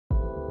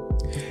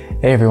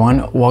Hey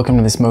everyone, welcome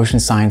to this motion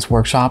science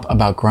workshop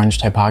about grunge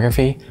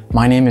typography.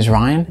 My name is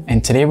Ryan,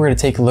 and today we're going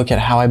to take a look at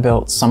how I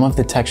built some of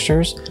the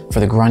textures for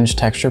the grunge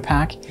texture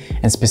pack,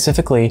 and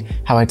specifically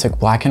how I took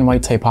black and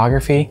white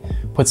typography,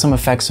 put some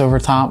effects over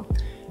top,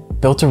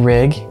 built a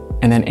rig,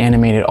 and then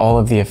animated all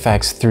of the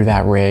effects through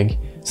that rig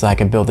so that I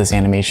could build this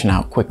animation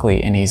out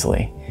quickly and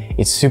easily.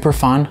 It's super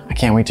fun. I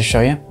can't wait to show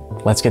you.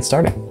 Let's get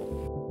started.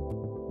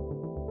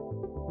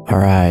 All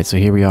right, so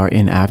here we are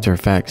in After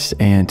Effects,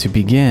 and to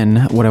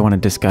begin, what I want to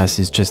discuss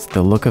is just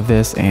the look of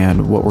this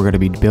and what we're going to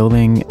be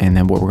building, and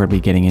then what we're going to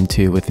be getting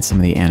into with some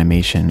of the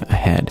animation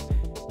ahead.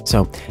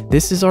 So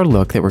this is our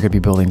look that we're going to be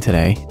building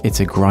today.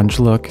 It's a grunge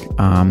look,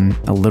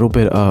 a little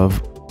bit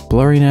of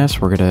blurriness.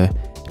 We're going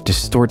to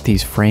distort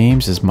these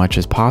frames as much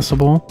as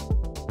possible.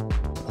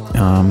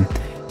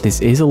 This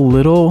is a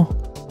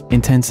little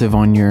intensive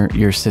on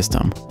your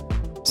system,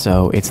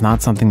 so it's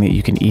not something that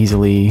you can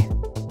easily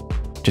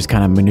just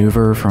kind of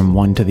maneuver from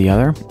one to the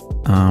other.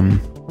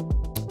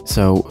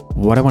 So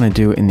what I want to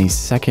do in the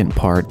second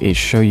part is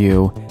show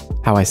you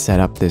how I set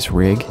up this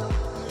rig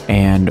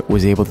and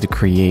was able to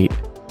create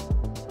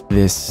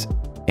this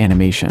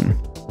animation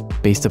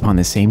based upon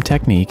the same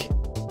technique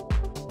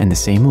and the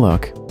same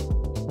look.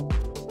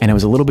 And it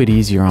was a little bit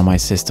easier on my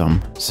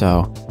system.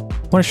 So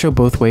I want to show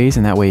both ways,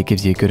 and that way it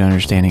gives you a good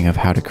understanding of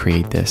how to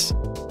create this.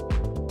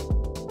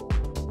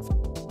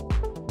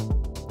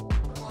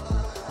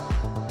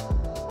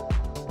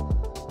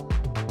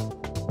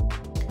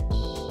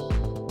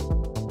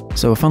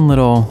 So a fun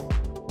little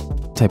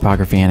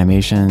typography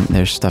animation.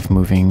 There's stuff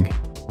moving,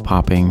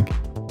 popping,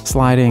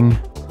 sliding,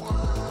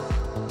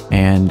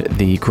 and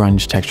the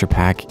grunge texture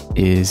pack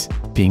is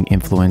being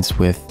influenced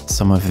with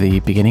some of the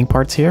beginning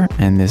parts here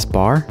and this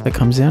bar that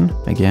comes in,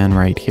 again,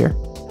 right here.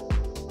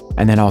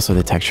 And then also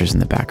the textures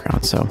in the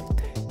background. So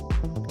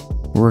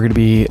we're going to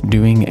be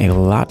doing a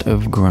lot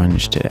of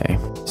grunge today.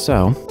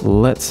 So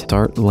let's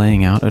start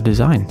laying out a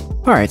design.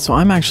 All right, so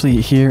I'm actually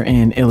here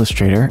in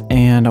Illustrator,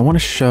 and I want to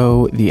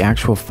show the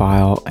actual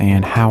file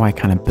and how I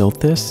kind of built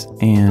this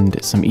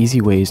and some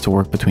easy ways to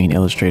work between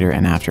Illustrator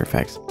and After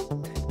Effects.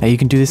 Now you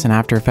can do this in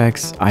After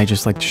Effects. I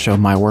just like to show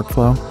my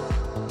workflow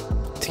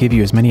to give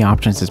you as many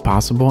options as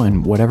possible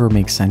and whatever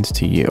makes sense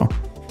to you.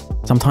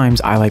 Sometimes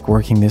I like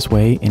working this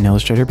way in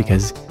Illustrator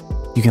because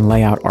you can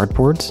lay out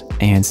artboards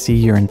and see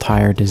your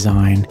entire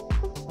design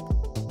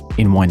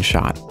in one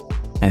shot.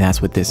 And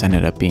that's what this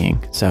ended up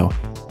being. So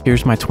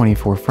here's my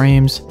 24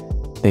 frames.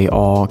 They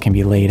all can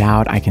be laid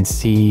out. I can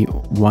see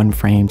one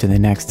frame to the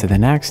next,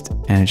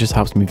 and it just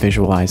helps me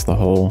visualize the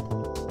whole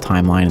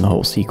timeline and the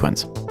whole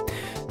sequence.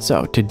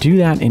 So to do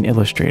that in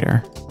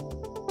Illustrator,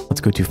 let's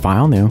go to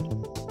File, New,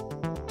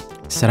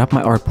 set up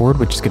my artboard,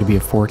 which is going to be a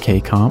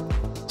 4K comp.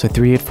 So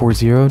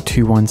 3840,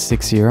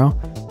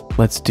 2160.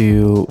 Let's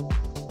do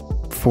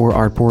 4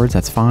 artboards,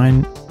 that's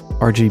fine.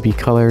 RGB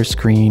color,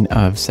 screen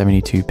of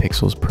 72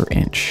 pixels per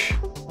inch.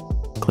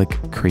 Click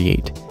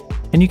Create.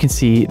 And you can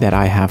see that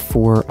I have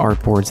 4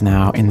 artboards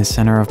now in the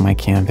center of my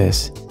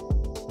canvas,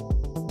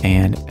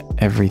 and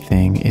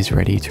everything is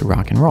ready to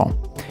rock and roll.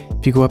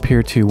 If you go up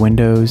here to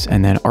Windows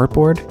and then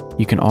Artboard,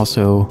 you can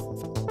also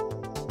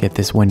get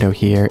this window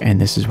here, and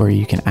this is where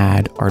you can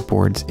add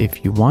artboards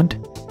if you want.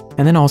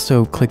 And then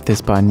also click this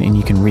button and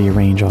you can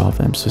rearrange all of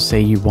them. So say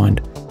you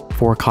want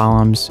 4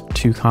 columns,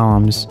 2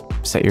 columns,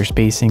 set your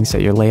spacing,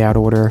 set your layout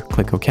order,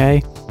 click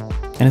OK,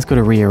 and it's going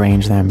to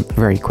rearrange them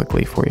very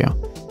quickly for you.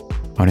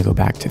 I want to go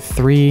back to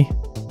 3,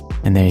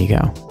 and there you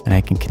go. And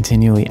I can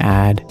continually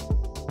add,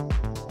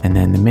 and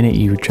then the minute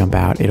you jump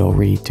out, it'll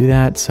redo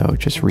that. So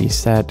just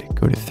reset,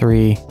 go to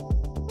 3,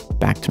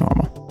 back to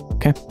normal.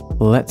 Okay,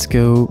 let's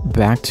go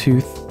back to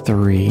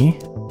 3.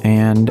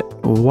 And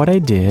what I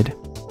did,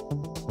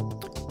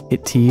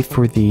 hit T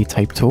for the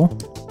type tool,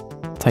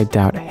 typed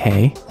out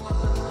hey,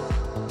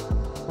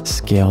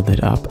 scaled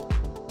it up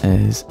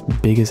as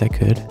big as I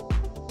could.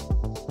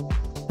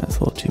 That's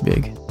a little too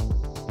big.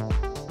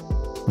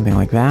 Something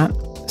like that.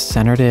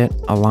 Centered it,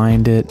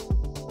 aligned it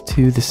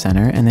to the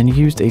center, and then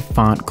used a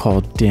font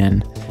called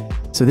DIN.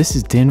 So this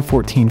is DIN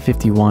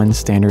 1451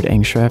 standard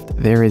ink schrift.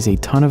 There is a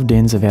ton of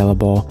DINs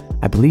available.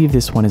 I believe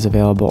this one is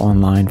available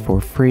online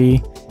for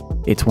free.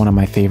 It's one of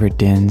my favorite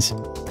DINs,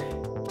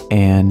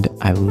 and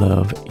I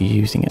love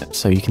using it.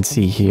 So you can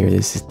see here,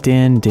 this is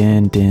DIN,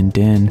 DIN, DIN,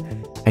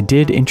 DIN. I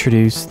did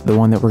introduce the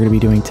one that we're going to be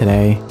doing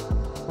today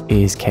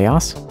is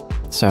Chaos.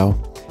 So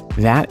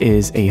that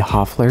is a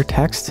Hoffler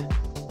text.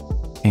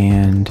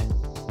 And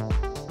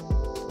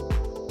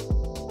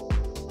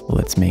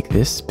let's make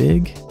this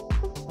big.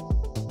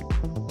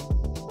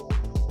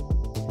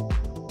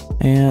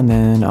 And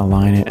then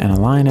align it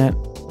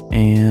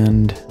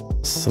and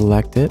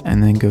select it,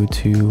 and then go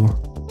to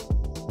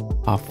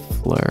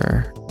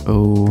Hoffler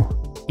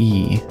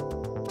OE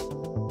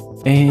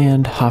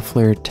and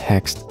Hoffler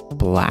text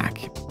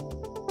black.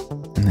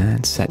 And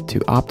then set to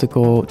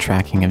optical,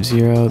 tracking of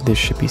 0. This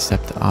should be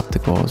set to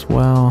optical as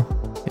well.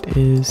 It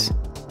is.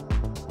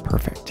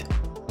 Perfect.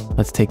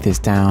 Let's take this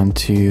down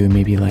to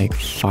maybe like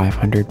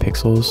 500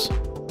 pixels,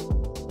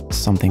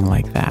 something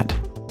like that.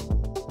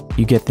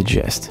 You get the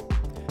gist.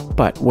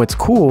 But what's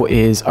cool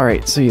is, all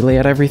right, so you lay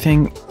out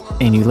everything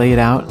and you lay it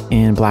out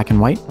in black and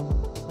white.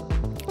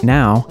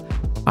 Now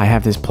I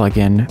have this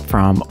plugin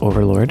from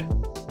Overlord.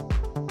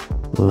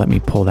 Let me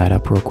pull that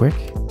up real quick.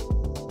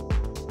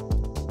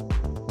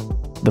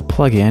 The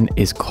plugin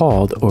is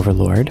called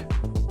Overlord,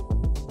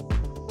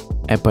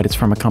 but it's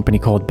from a company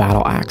called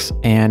Battle Axe,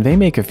 and they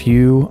make a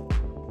few,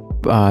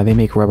 they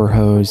make rubber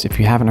hose. If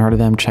you haven't heard of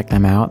them, check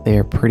them out. They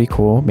are pretty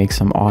cool, make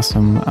some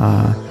awesome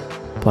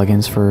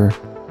plugins for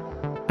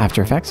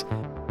After Effects.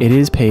 It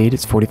is paid,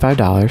 it's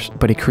 $45,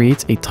 but it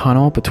creates a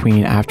tunnel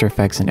between After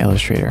Effects and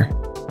Illustrator.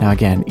 Now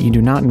again, you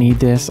do not need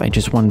this. I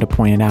just wanted to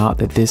point it out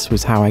that this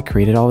was how I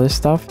created all this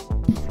stuff.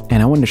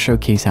 And I wanted to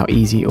showcase how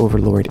easy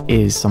Overlord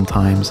is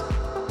sometimes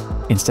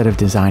instead of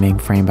designing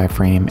frame by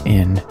frame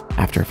in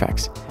After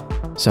Effects.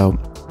 So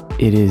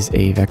it is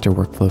a vector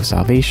workflow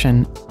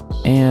salvation,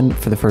 and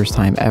for the first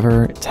time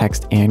ever,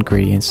 text and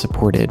gradients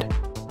supported.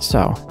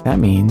 So that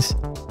means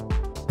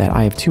that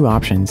I have two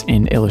options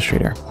in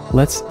Illustrator.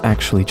 Let's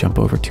actually jump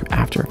over to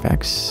After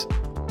Effects.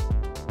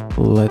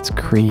 Let's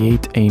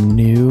create a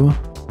new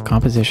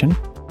composition.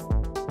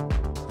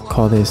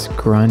 Call this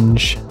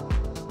grunge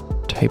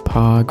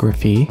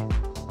typography.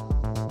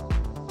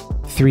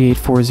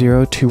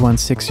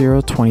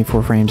 3840-2160,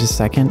 24 frames a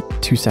second,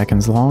 2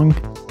 seconds long.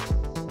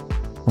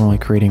 We're only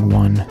creating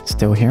one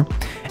still here.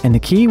 And the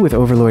key with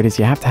Overlord is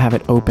you have to have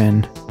it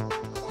open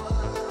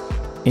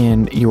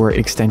in your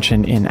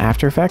extension in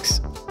After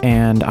Effects.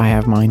 And I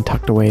have mine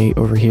tucked away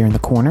over here in the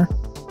corner.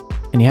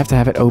 And you have to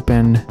have it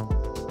open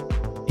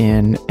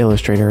in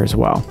Illustrator as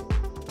well.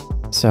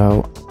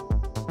 So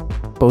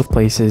both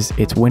places,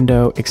 it's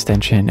window,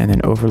 extension, and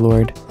then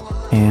Overlord.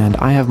 And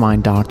I have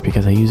mine docked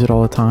because I use it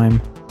all the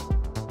time.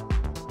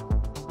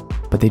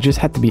 But they just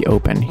have to be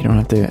open. You don't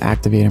have to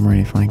activate them or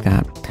anything like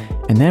that.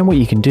 And then what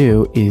you can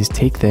do is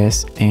take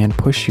this and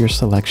push your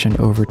selection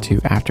over to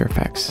After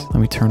Effects. Let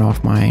me turn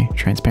off my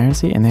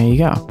transparency, and there you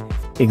go.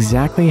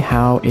 Exactly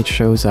how it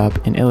shows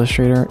up in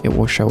Illustrator, it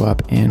will show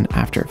up in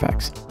After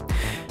Effects.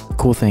 The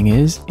cool thing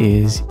is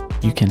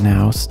you can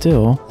now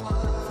still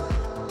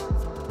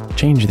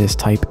change this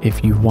type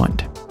if you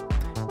want.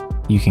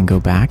 You can go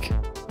back.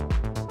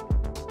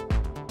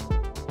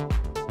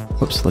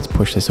 Whoops, let's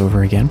push this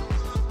over again.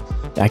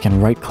 I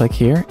can right click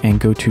here and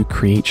go to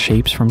create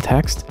shapes from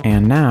text,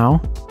 and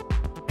now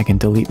I can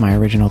delete my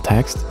original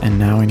text, and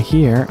now in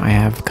here I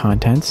have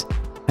contents,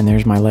 and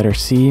there's my letter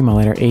C, my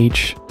letter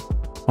H,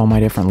 all my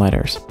different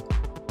letters.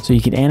 So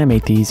you can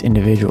animate these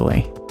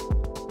individually.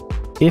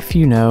 If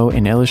you know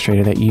in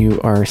Illustrator that you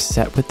are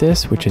set with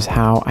this, which is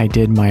how I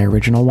did my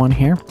original one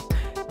here,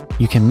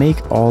 you can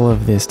make all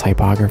of this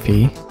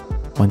typography.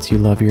 Once you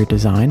love your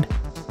design,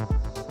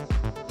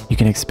 you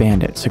can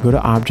expand it. So go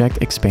to Object,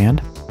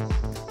 Expand,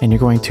 and you're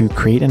going to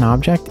create an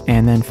object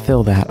and then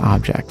fill that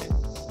object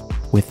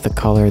with the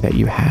color that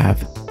you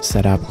have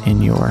set up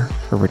in your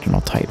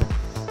original type.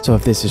 So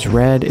if this is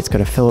red, it's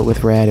going to fill it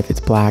with red. If it's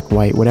black,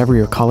 white, whatever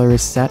your color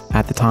is set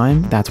at the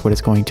time, that's what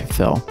it's going to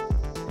fill.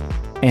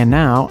 And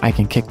now I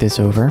can kick this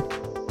over,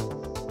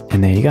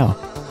 and there you go.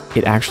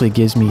 It actually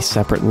gives me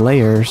separate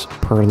layers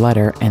per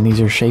letter, and these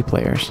are shape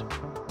layers.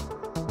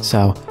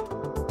 So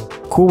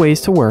cool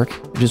ways to work.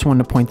 I just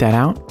wanted to point that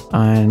out.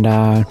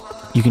 And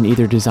you can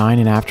either design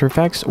in After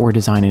Effects or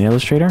design in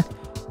Illustrator,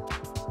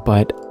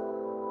 but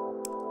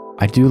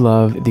I do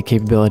love the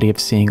capability of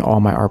seeing all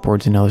my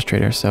artboards in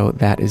Illustrator, so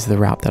that is the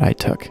route that I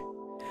took.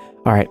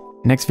 All right,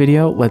 next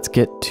video, let's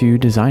get to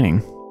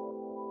designing.